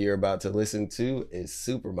 And what you're about to listen to is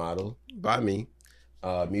Supermodel by me.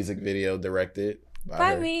 Music video directed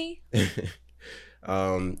by her. Me.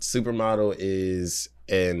 Supermodel is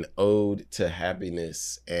an ode to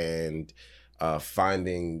happiness and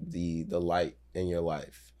finding the light in your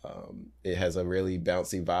life. It has a really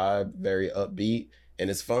bouncy vibe, very upbeat, and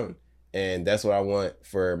it's fun. And that's what I want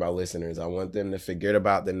for my listeners. I want them to forget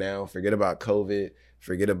about the now, forget about COVID,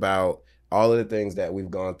 forget about all of the things that we've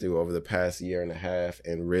gone through over the past year and a half,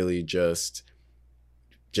 and really just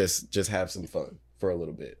have some fun for a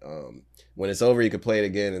little bit. When it's over, you can play it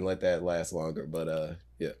again and let that last longer. But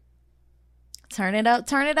yeah. Turn it up,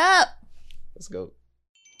 turn it up. Let's go.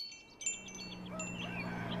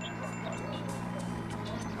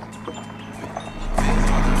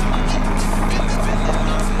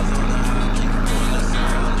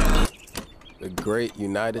 The great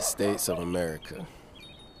United States of America,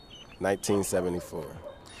 1974.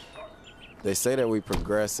 They say that we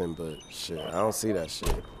progressing, but shit, I don't see that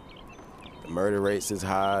shit. The murder rates is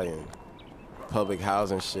high and public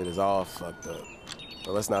housing shit is all fucked up.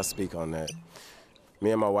 But let's not speak on that.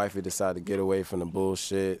 Me and my wife, we decided to get away from the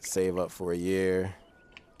bullshit, save up for a year,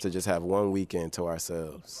 to just have one weekend to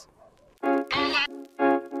ourselves. Rock out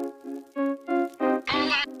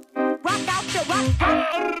the rock.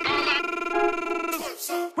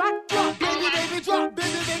 Rock, drop, baby, baby, drop,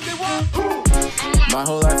 baby, baby, walk. My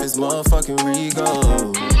whole life is motherfucking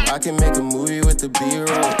regal. I can make a movie with the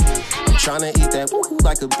B-roll. I'm tryna eat that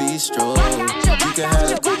like a bistro. You can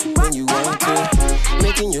have it when you want to.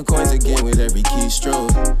 Making your coins again with every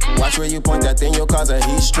keystroke. Watch where you point that thing, you'll cause a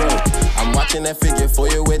heat stroke. I'm watching that figure for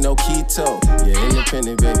you with no keto. You're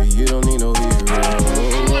independent, baby, you don't need no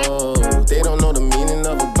hero. They don't know the meaning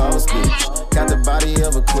of a boss bitch. Got the body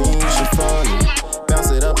of a queen, you should flaunt it.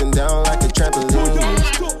 Bounce it up and down like a trampoline.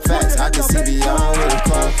 Facts, I can see beyond where the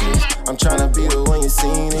clock is. I'm tryna be the one you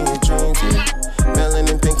seen in your dreams. Yeah.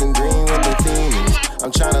 Melanin, pink and green, what the theme is.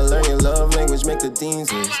 I'm tryna learn your love language. language make the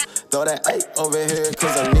dean's list. Throw that A over here,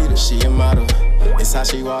 cause I need her. She a model, it's how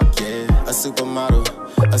she walk, yeah. A supermodel,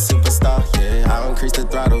 a superstar, yeah. I'll increase the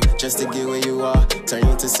throttle just to get where you are. Turn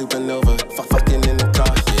you to supernova, fucking in the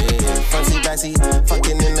car, yeah. Front seat, back seat,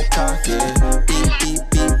 fucking in the car, yeah. Beep, beep,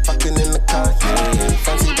 beep, fucking in the car, yeah.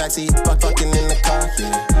 Front seat, back seat, fucking in the car,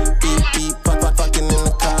 yeah. Beep, beep, fucking in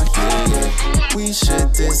the car, yeah. We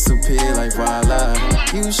should disappear like voila.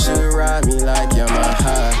 You should ride me like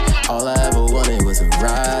Yamaha. All I ever wanted was a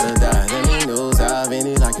ride or die. Let me nose dive in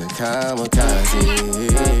it like a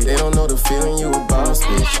kamikaze. They don't know the feeling, you a boss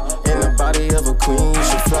bitch. In the body of a queen, you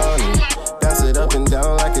should flaunt it. Bounce it up and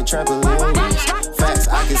down like a trampoline. Facts,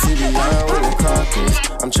 I can see beyond where the clock is.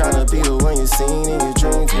 I'm tryna be the one you seen in your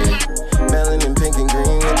dreams, yeah. Melanin, pink and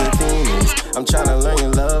green, what the theme is. I'm tryna learn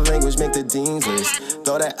your love language, make the dean's list.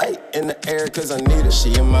 Throw that A in the air, cause I need her.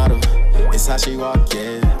 She a model, it's how she walk,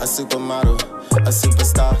 yeah. A supermodel, a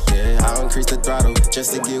superstar, yeah. I'll increase the throttle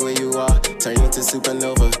just to get where you are. Turn you to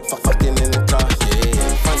supernova, fucking in the car,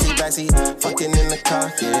 yeah. Front seat, back seat, fucking in the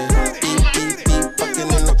car, yeah. Beep, beep, beep, fucking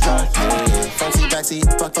in the car, yeah. Front seat, back seat,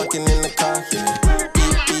 fucking in the car, yeah.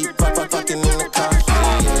 Beep, beep, fucking in the car,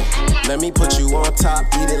 yeah. Let me put you on top,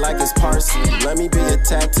 eat it like it's parsley. Let me be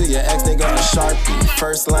attached to your ex, nigga, a Sharpie.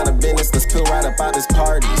 First line of business, let's peel right up out this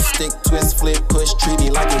party. Stick, twist, flip, push, treat me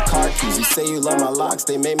like your car keys. You say you love my locks,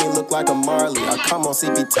 they made me look like a Marley. I come on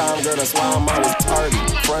CP time, girl, that's why I'm always tardy.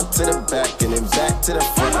 Front to the back and then back to the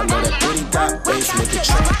front. I know that booty got bass, make it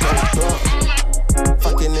track go.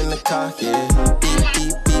 Fucking in the car, yeah. Beep,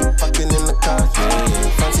 beep, beep, fucking in the car, yeah.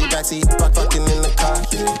 Front seat, back seat, fucking in the car,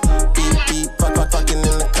 yeah.